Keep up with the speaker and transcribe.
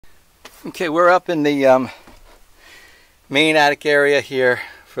Okay, we're up in the main attic area here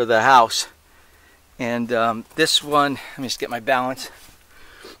for the house, and this one, let me just get my balance.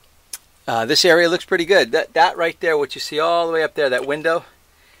 This area looks pretty good. That right there, what you see all the way up there, that window,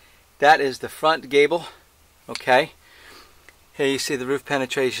 that is the front gable. Okay, here you see the roof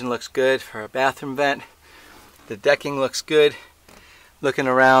penetration looks good for a bathroom vent. The decking looks good. Looking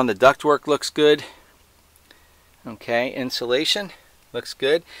around, the ductwork looks good. Okay, insulation looks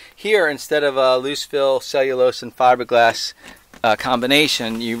good. Here, instead of a loose fill cellulose and fiberglass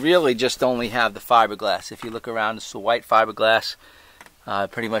combination, you really just only have the fiberglass. If you look around, it's the white fiberglass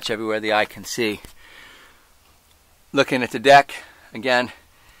pretty much everywhere the eye can see. Looking at the deck, again,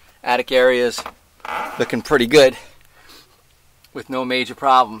 attic areas looking pretty good with no major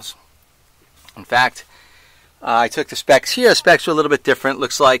problems. In fact, I took the specs here. Specs are a little bit different.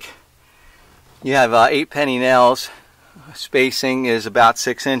 Looks like you have 8 penny nails. Spacing is about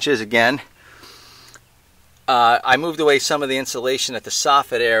 6 inches again. I moved away some of the insulation at the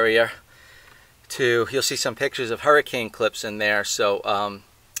soffit area to, you'll see some pictures of hurricane clips in there, so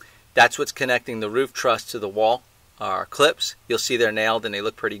that's what's connecting the roof truss to the wall, our clips. You'll see they're nailed and they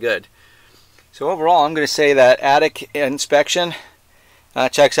look pretty good. So overall, I'm going to say that attic inspection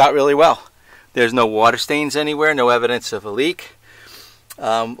checks out really well. There's no water stains anywhere, no evidence of a leak.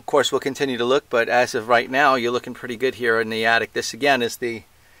 Of course, we'll continue to look, but as of right now, you're looking pretty good here in the attic. This, again, is the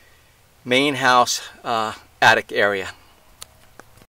main house attic area.